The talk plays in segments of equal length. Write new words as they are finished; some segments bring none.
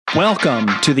Welcome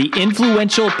to the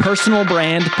Influential Personal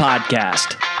Brand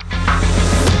Podcast.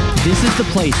 This is the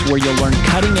place where you'll learn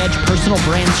cutting-edge personal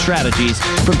brand strategies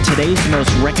from today's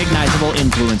most recognizable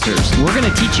influencers. We're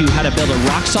going to teach you how to build a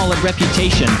rock-solid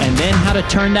reputation and then how to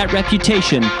turn that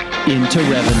reputation into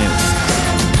revenue.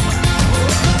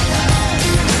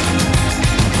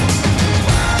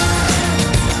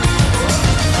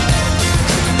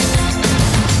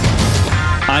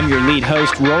 I'm your lead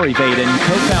host, Rory Vaden,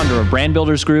 co-founder of Brand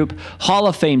Builders Group, Hall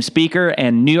of Fame speaker,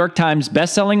 and New York Times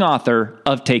bestselling author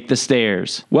of Take the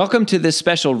Stairs. Welcome to this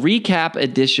special recap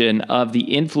edition of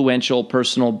the Influential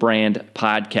Personal Brand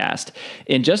Podcast.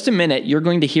 In just a minute, you're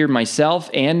going to hear myself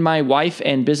and my wife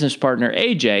and business partner,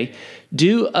 AJ,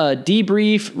 do a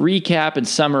debrief, recap, and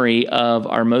summary of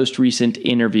our most recent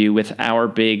interview with our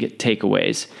big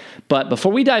takeaways. But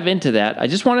before we dive into that, I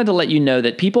just wanted to let you know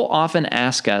that people often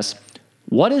ask us,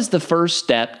 what is the first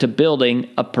step to building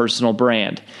a personal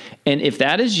brand? And if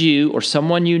that is you or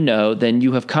someone you know, then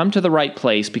you have come to the right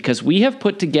place because we have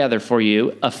put together for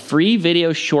you a free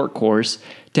video short course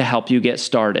to help you get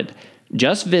started.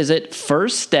 Just visit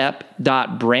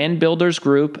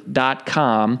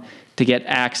firststep.brandbuildersgroup.com to get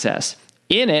access.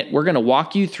 In it, we're going to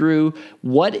walk you through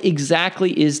what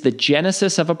exactly is the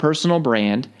genesis of a personal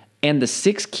brand and the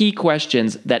 6 key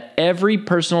questions that every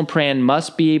personal brand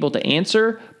must be able to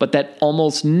answer, but that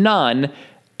almost none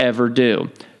ever do.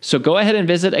 So go ahead and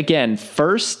visit again,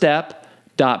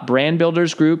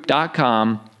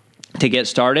 firststep.brandbuildersgroup.com to get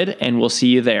started, and we'll see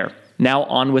you there. Now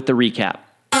on with the recap.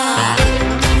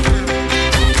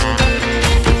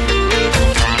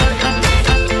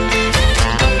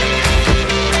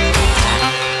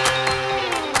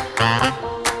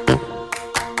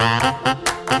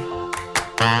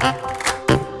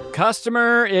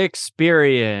 Customer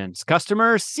experience,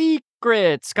 customer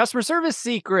secrets, customer service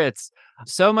secrets.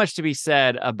 So much to be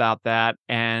said about that.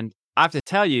 And I have to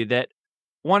tell you that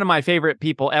one of my favorite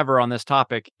people ever on this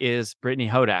topic is Brittany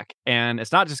Hodak. And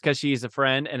it's not just because she's a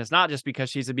friend, and it's not just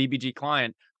because she's a BBG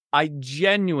client. I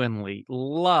genuinely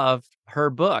love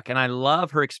her book, and I love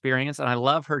her experience, and I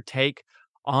love her take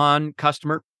on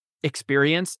customer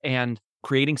experience and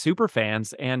creating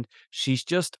superfans. And she's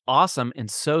just awesome and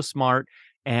so smart.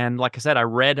 And like I said, I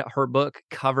read her book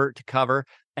cover to cover,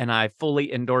 and I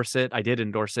fully endorse it. I did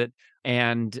endorse it,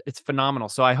 and it's phenomenal.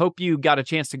 So I hope you got a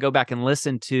chance to go back and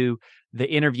listen to the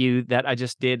interview that I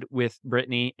just did with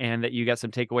Brittany, and that you got some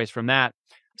takeaways from that.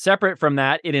 Separate from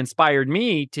that, it inspired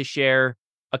me to share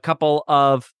a couple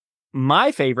of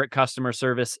my favorite customer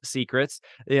service secrets.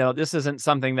 You know, this isn't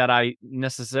something that I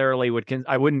necessarily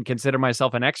I wouldn't consider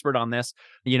myself an expert on this.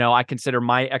 You know, I consider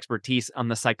my expertise on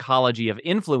the psychology of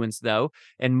influence, though,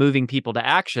 and moving people to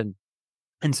action.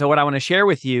 And so what I want to share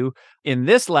with you in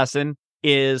this lesson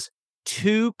is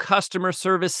 2 customer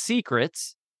service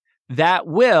secrets that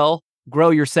will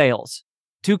grow your sales.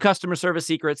 2 customer service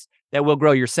secrets that will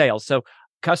grow your sales. So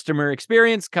customer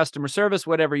experience, customer service,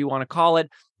 whatever you want to call it,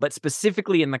 but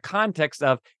specifically in the context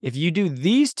of if you do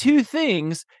these 2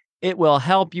 things, it will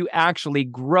help you actually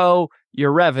grow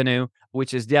your revenue,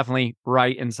 which is definitely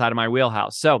right inside of my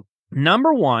wheelhouse. So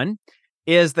number 1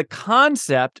 is the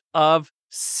concept of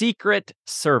secret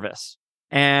service.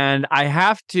 And I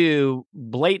have to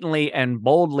blatantly and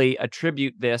boldly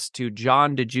attribute this to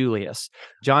John DeJulius.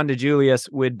 John DeJulius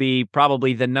would be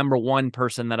probably the number 1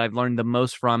 person that I've learned the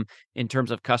most from in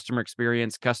terms of customer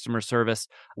experience, customer service.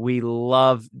 We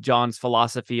love John's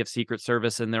philosophy of secret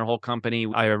service and their whole company.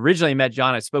 I originally met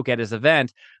John, I spoke at his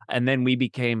event, and then we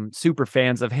became super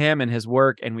fans of him and his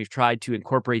work, and we've tried to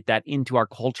incorporate that into our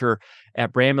culture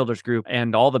at Brand Builders Group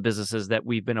and all the businesses that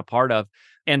we've been a part of.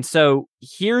 And so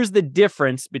here's the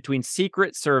difference between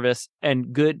secret service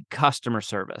and good customer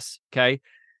service, okay?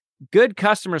 Good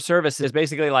customer service is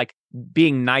basically like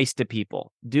being nice to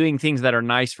people, doing things that are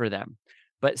nice for them.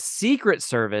 But secret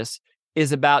service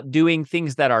is about doing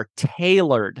things that are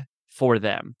tailored for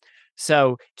them.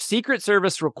 So secret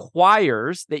service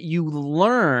requires that you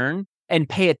learn and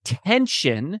pay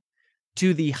attention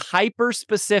to the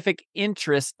hyper-specific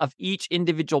interests of each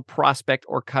individual prospect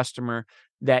or customer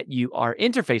that you are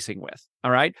interfacing with,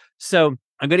 all right? So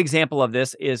a good example of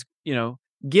this is,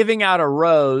 giving out a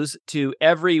rose to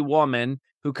every woman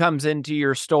who comes into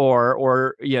your store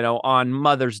or, on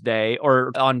Mother's Day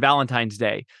or on Valentine's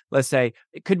Day. Let's say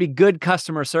it could be good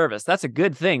customer service. That's a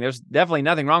good thing. There's definitely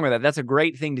nothing wrong with that. That's a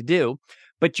great thing to do,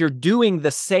 but you're doing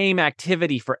the same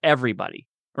activity for everybody,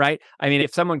 right? I mean,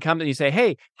 if someone comes and you say,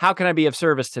 hey, how can I be of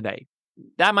service today?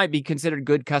 That might be considered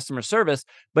good customer service,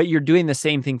 but you're doing the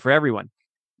same thing for everyone.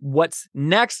 What's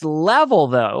next level,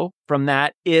 though, from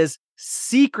that is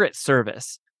secret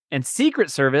service. And secret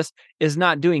service is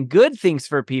not doing good things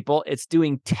for people, it's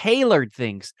doing tailored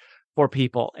things for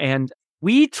people. And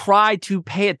we try to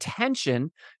pay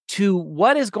attention to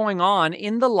what is going on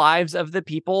in the lives of the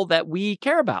people that we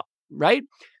care about, right?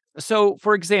 So,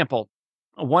 for example,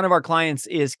 one of our clients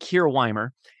is Kier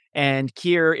Weimer. And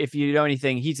Kier, if you know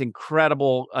anything, he's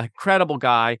incredible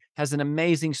guy, has an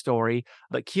amazing story.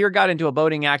 But Kier got into a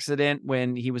boating accident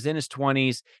when he was in his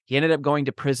 20s. He ended up going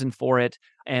to prison for it.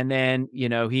 And then,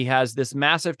 he has this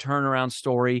massive turnaround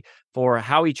story for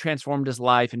how he transformed his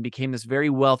life and became this very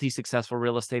wealthy, successful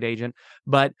real estate agent.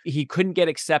 But he couldn't get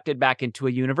accepted back into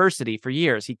a university for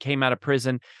years. He came out of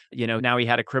prison. Now he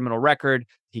had a criminal record.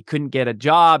 He couldn't get a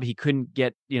job. He couldn't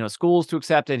get, schools to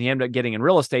accept it. And he ended up getting in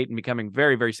real estate and becoming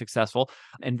very, very successful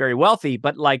and very wealthy.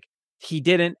 But he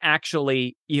didn't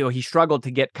actually, he struggled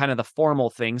to get kind of the formal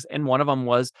things. And one of them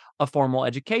was a formal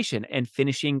education and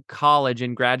finishing college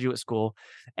and graduate school.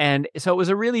 And so it was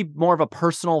a really more of a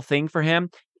personal thing for him.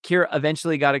 Kier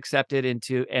eventually got accepted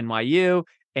into NYU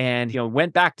and,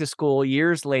 went back to school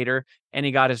years later and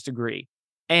he got his degree.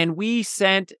 And we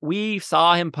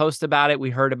saw him post about it. We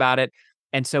heard about it.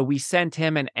 And so we sent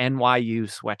him an NYU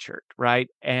sweatshirt, right?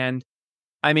 And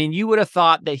I mean, you would have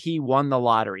thought that he won the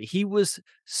lottery. He was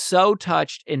so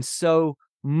touched and so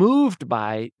moved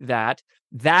by that.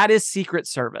 That is secret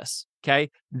service, okay?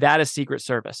 That is secret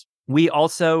service. We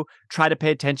also try to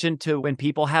pay attention to when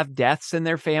people have deaths in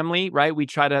their family, right? We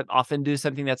try to often do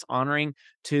something that's honoring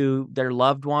to their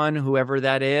loved one, whoever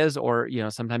that is, or,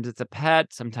 sometimes it's a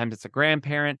pet, sometimes it's a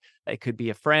grandparent, it could be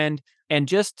a friend, and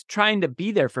just trying to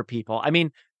be there for people. I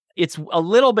mean, it's a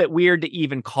little bit weird to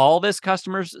even call this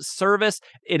customer service.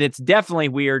 It's definitely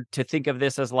weird to think of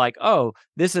this as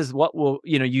this is what will,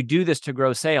 you do this to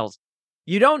grow sales.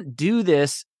 You don't do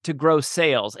this to grow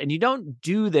sales, and you don't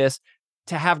do this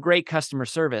to have great customer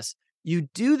service. You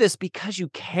do this because you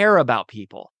care about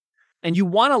people and you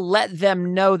want to let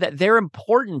them know that they're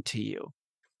important to you.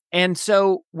 And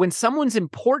so when someone's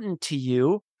important to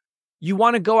you, you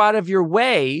want to go out of your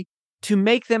way to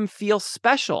make them feel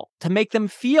special, to make them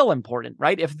feel important,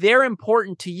 right? If they're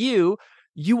important to you,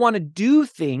 you want to do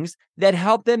things that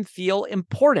help them feel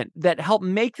important, that help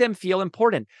make them feel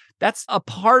important. That's a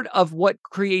part of what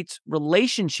creates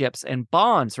relationships and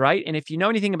bonds, right? And if you know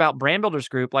anything about Brand Builders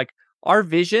Group, our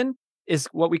vision is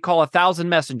what we call 1,000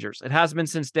 messengers. It has been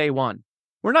since day one.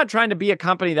 We're not trying to be a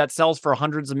company that sells for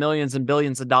hundreds of millions and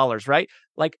billions of dollars, right?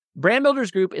 Brand Builders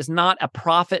Group is not a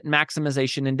profit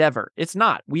maximization endeavor. It's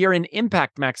not. We are an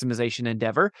impact maximization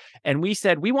endeavor. And we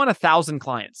said, we want 1,000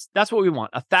 clients. That's what we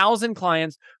want. 1,000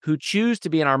 clients who choose to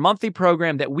be in our monthly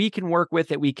program that we can work with,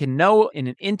 that we can know in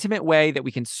an intimate way, that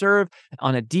we can serve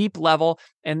on a deep level,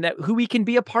 and that who we can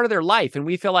be a part of their life. And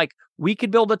we feel like we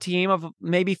could build a team of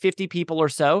maybe 50 people or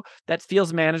so that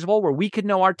feels manageable, where we could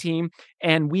know our team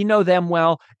and we know them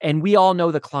well, and we all know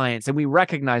the clients and we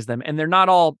recognize them. And they're not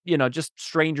all, just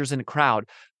strangers in a crowd,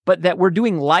 but that we're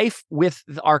doing life with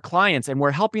our clients and we're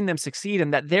helping them succeed,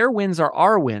 and that their wins are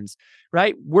our wins,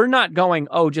 right? We're not going,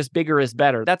 just bigger is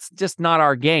better. That's just not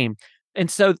our game. And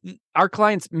so our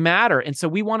clients matter. And so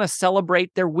we want to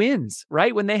celebrate their wins,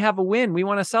 right? When they have a win, we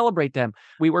want to celebrate them.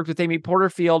 We worked with Amy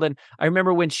Porterfield, and I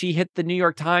remember when she hit the New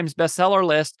York Times bestseller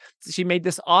list, she made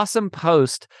this awesome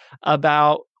post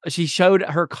about, she showed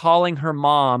her calling her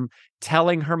mom,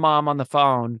 telling her mom on the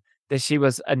phone that she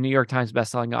was a New York Times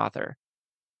bestselling author.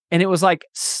 And it was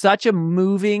such a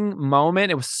moving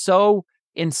moment. It was so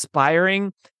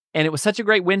inspiring. And it was such a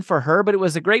great win for her, but it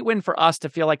was a great win for us to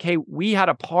feel like, hey, we had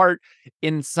a part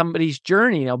in somebody's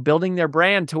journey, building their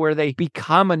brand to where they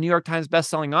become a New York Times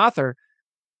bestselling author,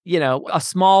 a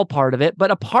small part of it,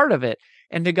 but a part of it.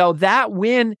 And to go, that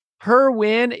win, her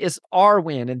win is our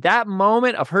win. And that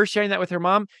moment of her sharing that with her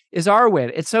mom is our win.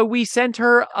 And so we sent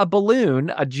her a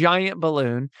balloon, a giant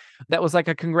balloon that was a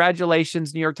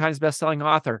congratulations, New York Times bestselling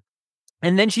author.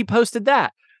 And then she posted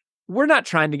that. We're not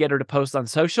trying to get her to post on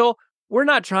social. We're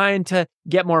not trying to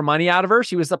get more money out of her.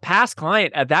 She was a past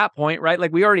client at that point, right?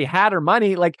 We already had her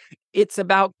money. It's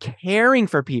about caring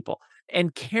for people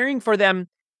and caring for them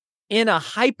in a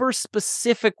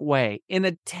hyper-specific way, in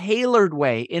a tailored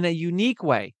way, in a unique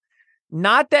way.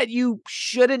 Not that you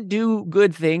shouldn't do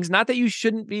good things, not that you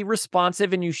shouldn't be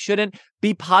responsive and you shouldn't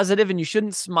be positive and you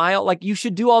shouldn't smile. You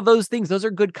should do all those things. Those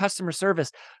are good customer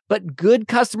service. But good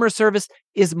customer service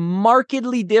is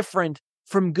markedly different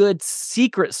from good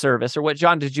secret service, or what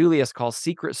John DeJulius calls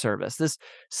secret service. This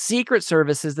secret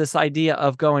service is this idea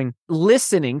of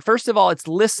listening. First of all, it's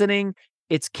listening,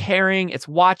 it's caring, it's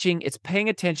watching, it's paying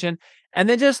attention, and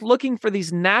then just looking for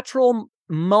these natural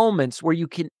moments where you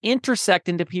can intersect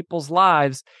into people's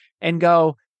lives and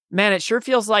go, man, it sure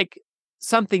feels like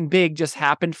something big just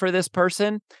happened for this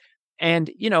person. And,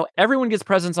 everyone gets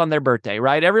presents on their birthday,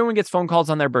 right? Everyone gets phone calls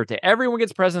on their birthday. Everyone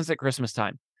gets presents at Christmas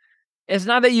time. It's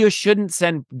not that you shouldn't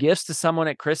send gifts to someone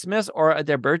at Christmas or at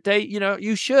their birthday.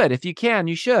 You should. If you can,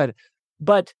 you should.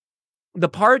 But the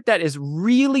part that is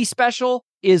really special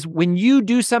is when you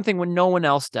do something when no one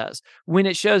else does, when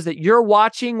it shows that you're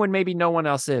watching when maybe no one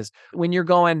else is, when you're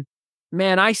going,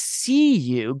 man, I see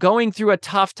you going through a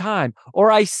tough time,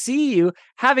 or I see you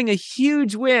having a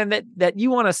huge win that you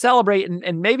want to celebrate.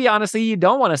 And maybe honestly, you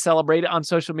don't want to celebrate it on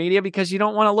social media because you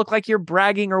don't want to look like you're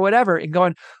bragging or whatever, and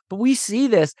going, but we see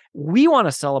this. We want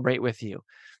to celebrate with you.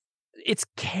 It's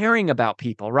caring about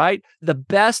people, right? The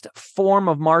best form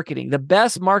of marketing, the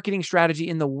best marketing strategy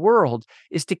in the world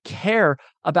is to care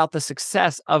about the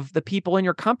success of the people in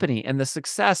your company and the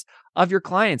success of your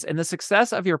clients and the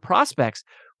success of your prospects.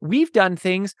 We've done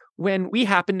things when we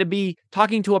happen to be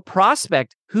talking to a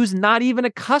prospect who's not even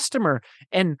a customer,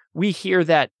 and we hear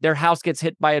that their house gets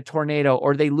hit by a tornado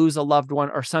or they lose a loved one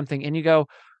or something. And you go,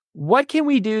 what can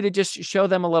we do to just show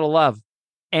them a little love?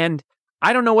 And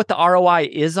I don't know what the ROI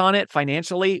is on it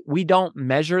financially. We don't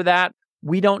measure that.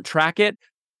 We don't track it,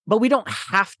 but we don't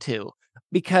have to,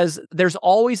 because there's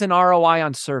always an ROI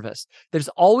on service. There's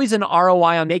always an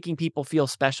ROI on making people feel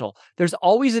special. There's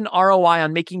always an ROI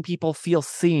on making people feel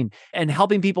seen and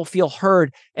helping people feel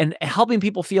heard and helping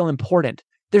people feel important.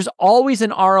 There's always an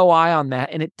ROI on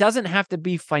that, and it doesn't have to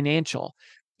be financial.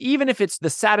 Even if it's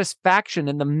the satisfaction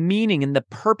and the meaning and the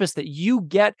purpose that you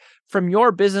get from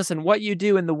your business and what you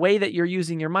do and the way that you're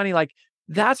using your money, like,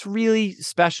 that's really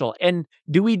special. And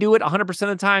do we do it 100% of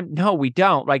the time? No, we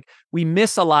don't. Like, we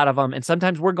miss a lot of them. And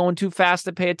sometimes we're going too fast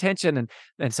to pay attention.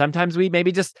 And sometimes we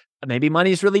maybe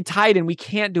money is really tight and we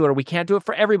can't do it, or we can't do it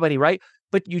for everybody, right?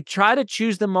 But you try to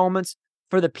choose the moments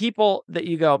for the people that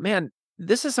you go, man,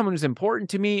 this is someone who's important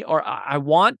to me, or I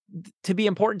want to be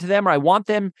important to them, or I want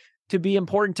them to be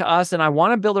important to us. And I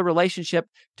want to build a relationship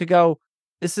to go,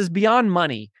 this is beyond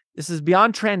money. This is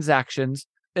beyond transactions.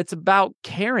 It's about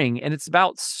caring and it's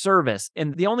about service.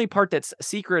 And the only part that's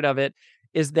secret of it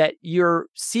is that you're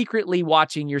secretly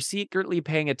watching, you're secretly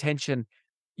paying attention,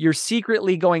 you're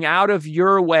secretly going out of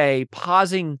your way,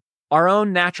 pausing our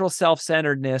own natural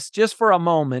self-centeredness just for a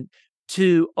moment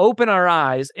to open our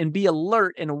eyes and be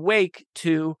alert and awake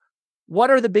to what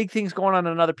are the big things going on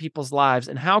in other people's lives,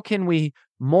 and how can we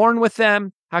mourn with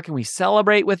them? How can we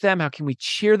celebrate with them? How can we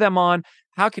cheer them on?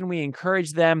 How can we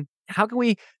encourage them? How can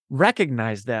we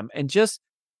recognize them and just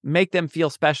make them feel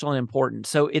special and important?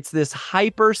 So it's this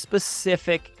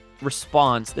hyper-specific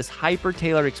response, this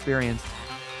hyper-tailored experience.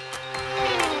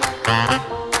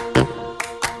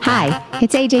 Hi,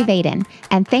 it's AJ Vaden,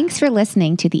 and thanks for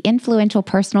listening to the Influential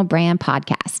Personal Brand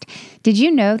Podcast. Did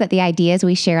you know that the ideas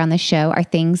we share on the show are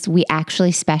things we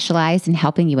actually specialize in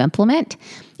helping you implement?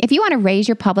 If you want to raise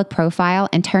your public profile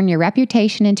and turn your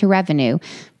reputation into revenue,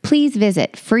 please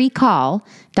visit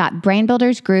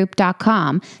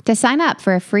freecall.brandbuildersgroup.com to sign up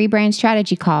for a free brand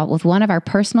strategy call with one of our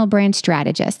personal brand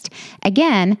strategists.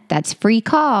 Again, that's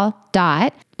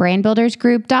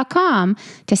freecall.brandbuildersgroup.com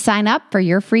to sign up for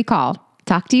your free call.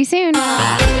 Talk to you soon.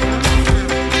 That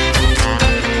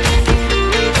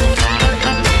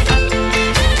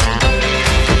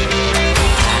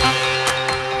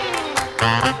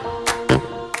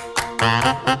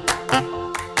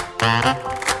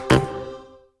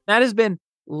has been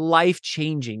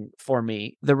life-changing for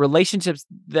me. The relationships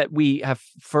that we have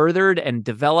furthered and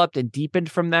developed and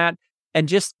deepened from that, and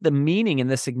just the meaning and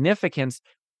the significance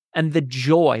and the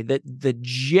joy, the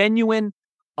genuine,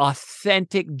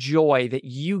 authentic joy that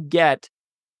you get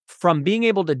from being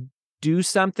able to do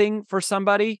something for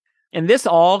somebody. And this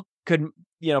all could,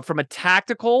 from a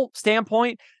tactical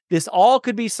standpoint, this all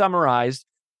could be summarized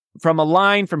from a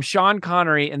line from Sean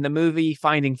Connery in the movie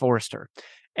Finding Forrester.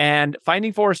 And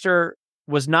Finding Forrester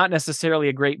was not necessarily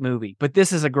a great movie, but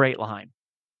this is a great line.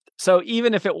 So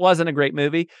even if it wasn't a great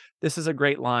movie, this is a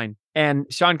great line. And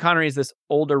Sean Connery is this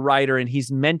older writer, and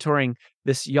he's mentoring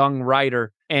this young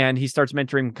writer, and he starts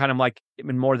mentoring kind of like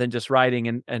more than just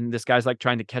writing. And this guy's like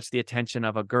trying to catch the attention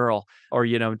of a girl, or,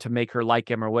 to make her like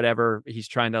him or whatever. He's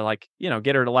trying to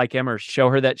get her to like him or show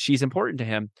her that she's important to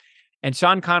him. And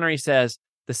Sean Connery says,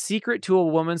 the secret to a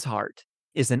woman's heart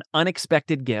is an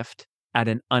unexpected gift at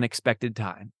an unexpected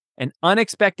time. An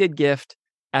unexpected gift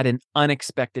at an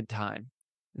unexpected time.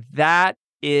 That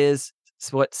is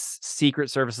what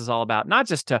secret service is all about. Not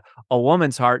just to a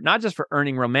woman's heart, not just for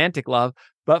earning romantic love,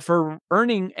 but for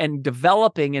earning and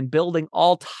developing and building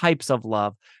all types of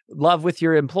love. Love with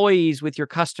your employees, with your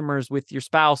customers, with your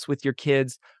spouse, with your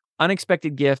kids.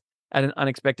 Unexpected gift at an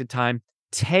unexpected time,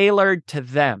 tailored to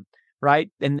them. right?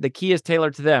 And the key is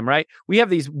tailored to them, right? We have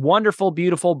these wonderful,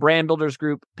 beautiful Brand Builders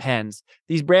Group pens.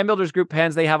 These Brand Builders Group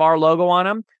pens, they have our logo on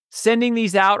them. Sending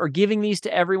these out or giving these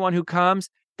to everyone who comes,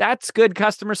 that's good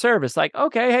customer service. Like,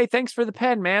 okay, hey, thanks for the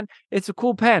pen, man. It's a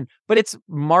cool pen, but it's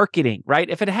marketing, right?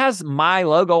 If it has my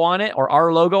logo on it or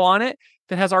our logo on it,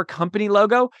 if it has our company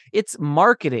logo, it's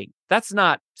marketing. That's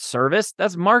not service,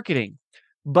 that's marketing.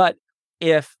 But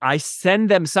if I send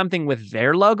them something with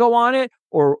their logo on it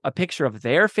or a picture of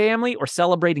their family or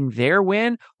celebrating their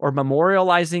win or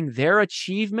memorializing their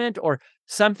achievement or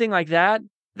something like that,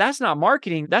 that's not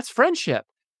marketing, that's friendship.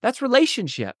 That's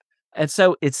relationship. And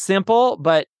so it's simple,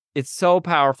 but it's so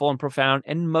powerful and profound.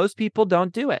 And most people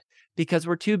don't do it because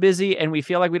we're too busy and we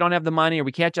feel like we don't have the money or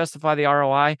we can't justify the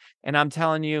ROI. And I'm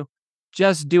telling you,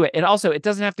 just do it. And also, it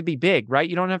doesn't have to be big, right?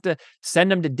 You don't have to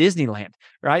send them to Disneyland,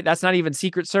 right? That's not even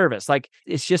Secret Service. Like,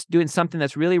 it's just doing something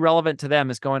that's really relevant to them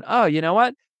is going, oh, you know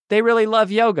what? They really love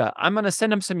yoga. I'm going to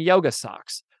send them some yoga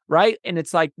socks, right? And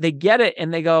it's like they get it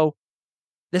and they go,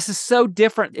 this is so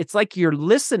different. It's like you're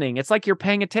listening. It's like you're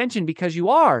paying attention because you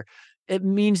are. It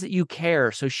means that you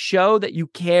care. So show that you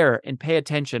care and pay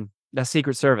attention. That's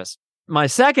Secret Service. My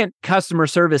second customer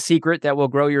service secret that will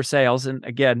grow your sales. And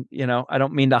again, I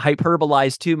don't mean to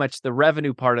hyperbolize too much the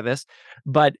revenue part of this,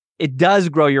 but it does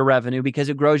grow your revenue because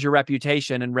it grows your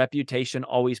reputation, and reputation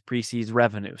always precedes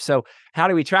revenue. So how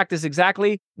do we track this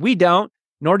exactly? We don't,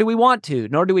 nor do we want to,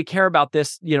 nor do we care about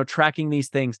this, tracking these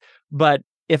things. But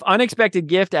if unexpected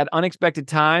gift at unexpected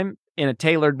time in a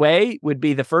tailored way would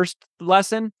be the first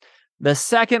lesson, the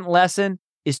second lesson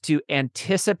is to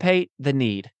anticipate the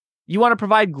need. You want to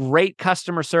provide great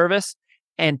customer service,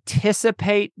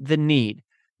 anticipate the need.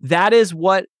 That is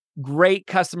what great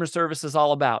customer service is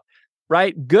all about,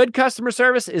 right? Good customer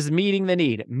service is meeting the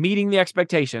need, meeting the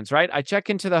expectations, right? I check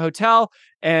into the hotel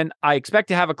and I expect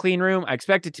to have a clean room. I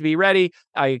expect it to be ready.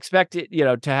 I expect it,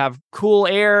 to have cool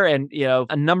air and,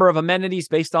 a number of amenities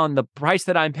based on the price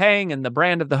that I'm paying and the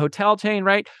brand of the hotel chain,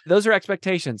 right? Those are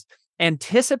expectations.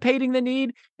 Anticipating the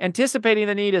need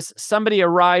is somebody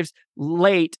arrives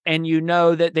late and you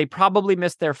know that they probably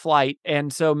missed their flight.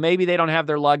 And so maybe they don't have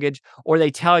their luggage, or they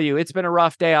tell you, it's been a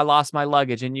rough day, I lost my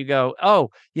luggage. And you go,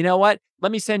 oh, you know what?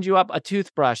 Let me send you up a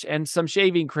toothbrush and some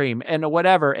shaving cream and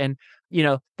whatever. And,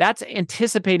 that's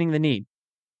anticipating the need.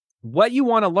 What you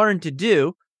want to learn to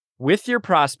do with your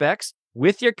prospects,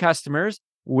 with your customers,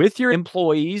 with your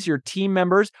employees, your team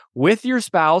members, with your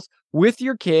spouse, with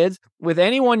your kids, with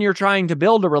anyone you're trying to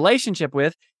build a relationship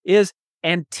with, is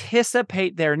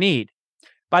anticipate their need.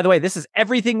 By the way, this is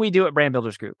everything we do at Brand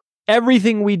Builders Group.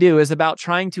 Everything we do is about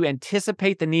trying to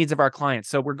anticipate the needs of our clients.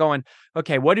 So we're going,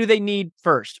 okay, what do they need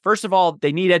first? First of all,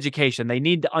 they need education. They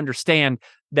need to understand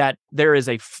that there is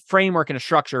a framework and a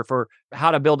structure for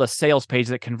how to build a sales page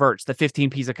that converts, the 15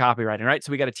 P's of copywriting, right?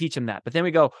 So we got to teach them that. But then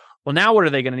we go, well, now what are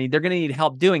they going to need? They're going to need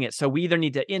help doing it. So we either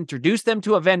need to introduce them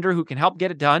to a vendor who can help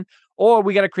get it done, or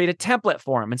we got to create a template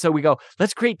for them. And so we go,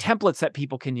 let's create templates that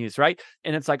people can use, right?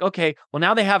 And it's like, okay, well,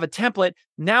 now they have a template.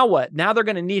 Now what? Now they're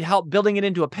going to need help building it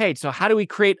into a page. So how do we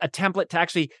create a template to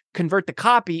actually convert the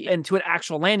copy into an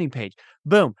actual landing page?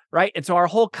 Boom, right? And so our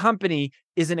whole company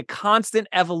is in a constant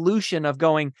evolution of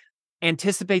going,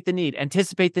 anticipate the need,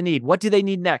 anticipate the need. What do they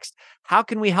need next? How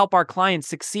can we help our clients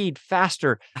succeed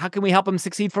faster? How can we help them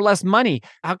succeed for less money?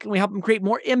 How can we help them create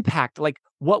more impact? Like,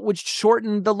 what would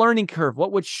shorten the learning curve?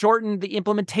 What would shorten the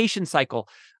implementation cycle?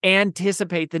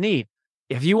 Anticipate the need.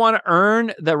 If you want to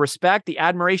earn the respect, the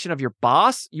admiration of your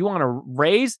boss, you want to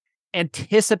raise,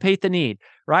 anticipate the need,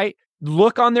 right?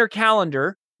 Look on their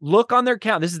calendar.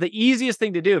 This is the easiest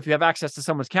thing to do if you have access to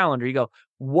someone's calendar. You go,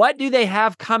 what do they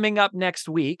have coming up next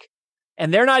week?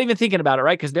 And they're not even thinking about it,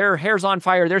 right? Because their hair's on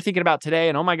fire. They're thinking about today.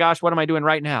 And oh my gosh, what am I doing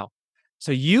right now?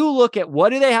 So you look at what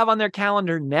do they have on their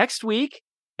calendar next week?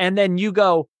 And then you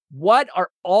go, what are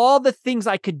all the things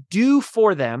I could do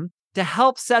for them to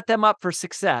help set them up for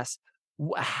success?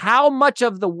 How much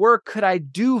of the work could I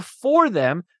do for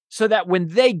them so that when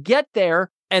they get there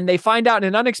and they find out in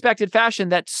an unexpected fashion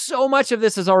that so much of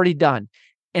this is already done?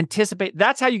 Anticipate.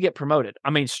 That's how you get promoted. I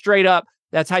mean, straight up,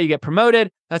 that's how you get promoted.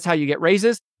 That's how you get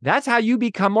raises. That's how you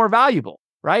become more valuable,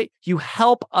 right? You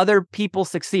help other people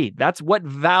succeed. That's what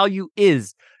value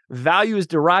is. Value is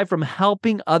derived from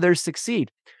helping others succeed.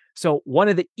 So one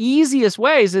of the easiest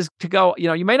ways is to go,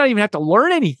 you might not even have to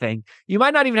learn anything. You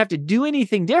might not even have to do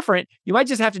anything different. You might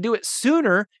just have to do it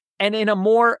sooner and in a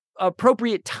more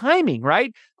appropriate timing,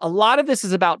 right? A lot of this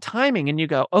is about timing. And you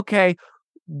go, okay,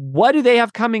 what do they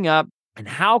have coming up? And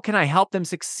how can I help them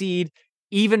succeed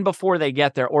even before they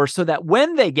get there? Or so that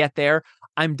when they get there,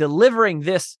 I'm delivering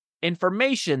this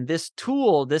information, this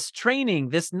tool, this training,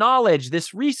 this knowledge,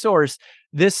 this resource,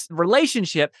 this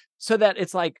relationship, so that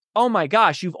it's like, oh my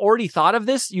gosh, you've already thought of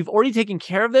this. You've already taken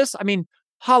care of this. I mean,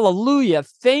 hallelujah.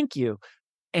 Thank you.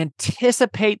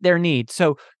 Anticipate their needs.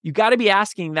 So you got to be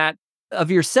asking that of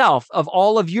yourself, of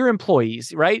all of your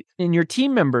employees, right? And your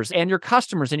team members and your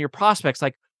customers and your prospects,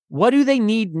 like, what do they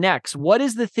need next? What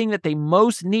is the thing that they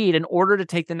most need in order to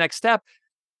take the next step?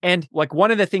 And like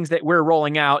one of the things that we're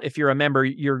rolling out, if you're a member,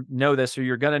 you know this or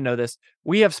you're going to know this.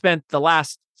 We have spent the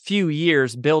last few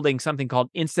years building something called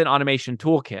Instant Automation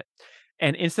Toolkit.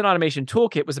 And Instant Automation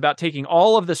Toolkit was about taking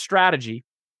all of the strategy,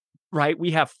 right?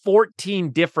 We have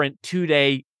 14 different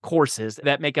 2-day courses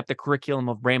that make up the curriculum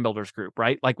of Brand Builders Group,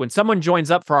 right? Like when someone joins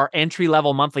up for our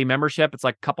entry-level monthly membership, it's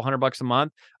like a couple $100 a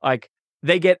month. Like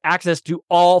they get access to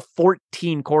all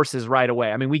 14 courses right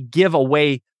away. I mean, we give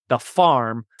away the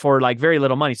farm for like very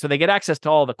little money. So they get access to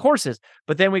all the courses,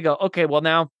 but then we go, okay, well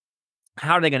now,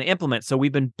 how are they going to implement? So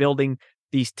we've been building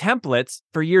these templates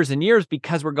for years and years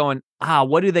because we're going,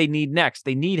 what do they need next?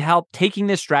 They need help taking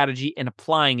this strategy and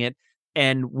applying it.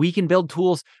 And we can build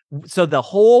tools. So the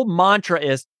whole mantra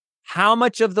is, how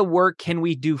much of the work can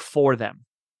we do for them?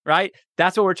 Right?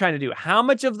 That's what we're trying to do. How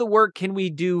much of the work can we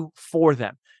do for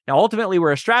them? Now, ultimately,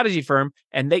 we're a strategy firm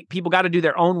and people got to do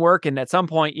their own work. And at some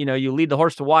point, you lead the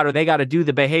horse to water. They got to do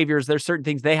the behaviors. There's certain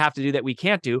things they have to do that we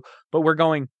can't do. But we're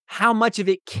going, how much of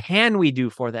it can we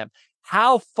do for them?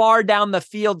 How far down the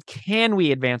field can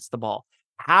we advance the ball?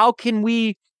 How can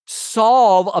we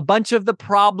solve a bunch of the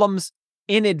problems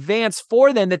in advance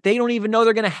for them that they don't even know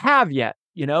they're going to have yet?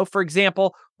 For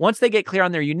example, once they get clear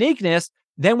on their uniqueness,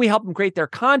 then we help them create their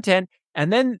content.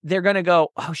 And then they're going to go,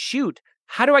 oh, shoot,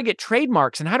 how do I get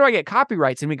trademarks and how do I get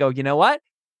copyrights? And we go, you know what?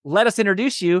 Let us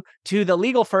introduce you to the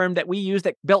legal firm that we use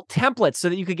that built templates so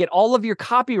that you could get all of your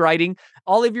copywriting,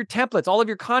 all of your templates, all of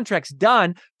your contracts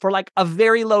done for like a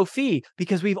very low fee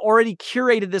because we've already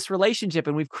curated this relationship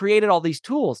and we've created all these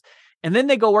tools. And then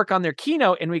they go work on their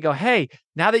keynote and we go, hey,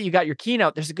 now that you got your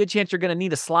keynote, there's a good chance you're going to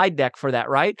need a slide deck for that,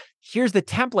 right? Here's the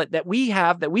template that we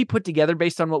have that we put together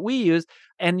based on what we use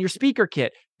and your speaker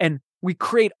kit. And we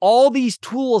create all these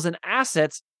tools and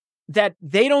assets that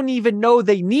they don't even know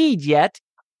they need yet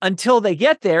until they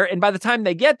get there. And by the time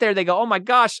they get there, they go, oh my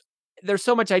gosh, there's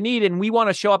so much I need. And we want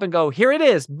to show up and go, here it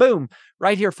is, boom,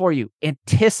 right here for you.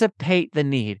 Anticipate the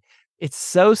need. It's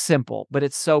so simple, but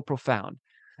it's so profound.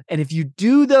 And if you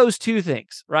do those two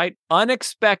things, right?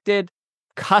 Unexpected,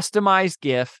 customized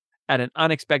gift at an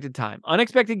unexpected time,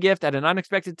 unexpected gift at an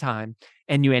unexpected time,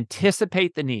 and you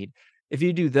anticipate the need. If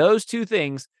you do those two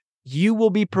things, you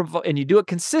will be, and you do it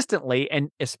consistently, and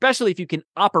especially if you can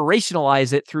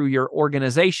operationalize it through your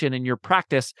organization and your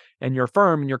practice and your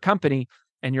firm and your company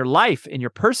and your life and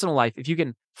your personal life, if you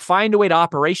can find a way to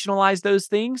operationalize those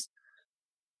things,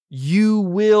 you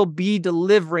will be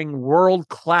delivering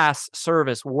world-class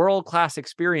service, world-class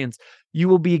experience. You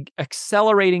will be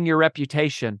accelerating your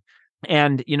reputation.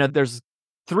 And, there's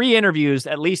 3 interviews,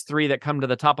 at least 3 that come to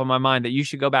the top of my mind that you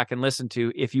should go back and listen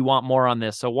to if you want more on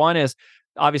this. So one is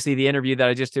obviously the interview that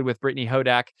I just did with Brittany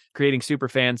Hodak, creating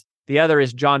superfans. The other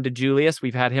is John DeJulius.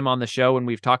 We've had him on the show and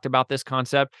we've talked about this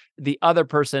concept. The other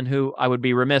person who I would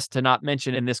be remiss to not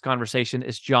mention in this conversation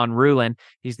is John Ruhlin.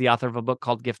 He's the author of a book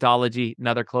called Giftology,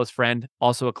 another close friend,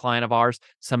 also a client of ours,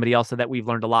 somebody else that we've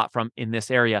learned a lot from in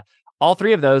this area. All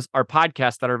 3 of those are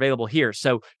podcasts that are available here.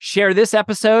 So share this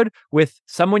episode with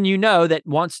someone you know that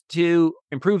wants to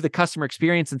improve the customer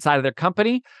experience inside of their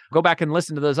company. Go back and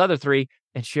listen to those other 3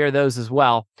 and share those as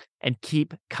well and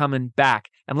keep coming back.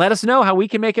 And let us know how we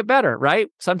can make it better, right?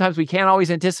 Sometimes we can't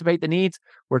always anticipate the needs.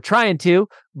 We're trying to,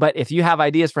 but if you have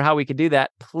ideas for how we could do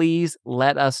that, please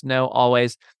let us know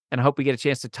always. And I hope we get a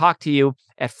chance to talk to you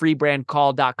at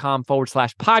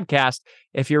freebrandcall.com/podcast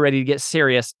if you're ready to get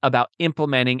serious about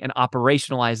implementing and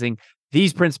operationalizing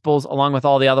these principles along with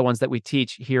all the other ones that we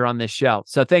teach here on this show.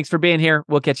 So thanks for being here.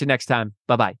 We'll catch you next time.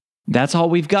 Bye-bye. That's all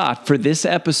we've got for this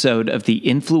episode of the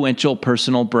Influential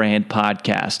Personal Brand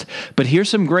Podcast. But here's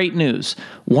some great news.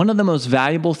 One of the most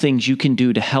valuable things you can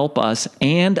do to help us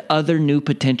and other new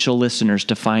potential listeners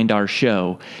to find our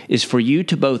show is for you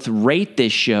to both rate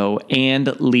this show and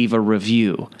leave a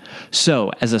review.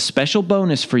 So, as a special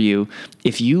bonus for you,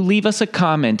 if you leave us a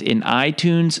comment in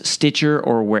iTunes, Stitcher,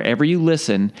 or wherever you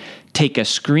listen, take a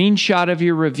screenshot of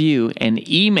your review and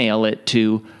email it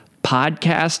to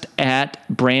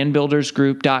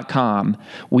podcast@brandbuildersgroup.com.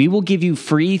 We will give you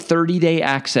free 30-day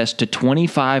access to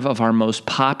 25 of our most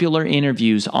popular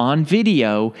interviews on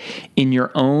video in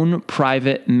your own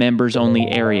private members-only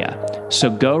area. So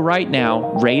go right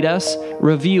now, rate us,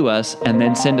 review us, and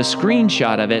then send a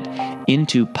screenshot of it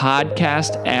into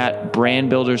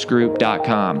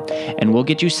podcast@brandbuildersgroup.com. And we'll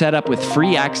get you set up with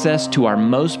free access to our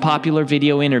most popular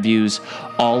video interviews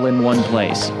all in one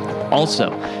place.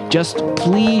 Also, just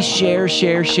please share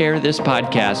this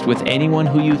podcast with anyone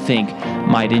who you think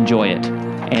might enjoy it.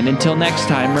 And until next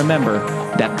time, remember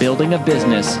that building a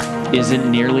business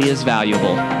isn't nearly as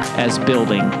valuable as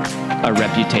building a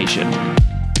reputation.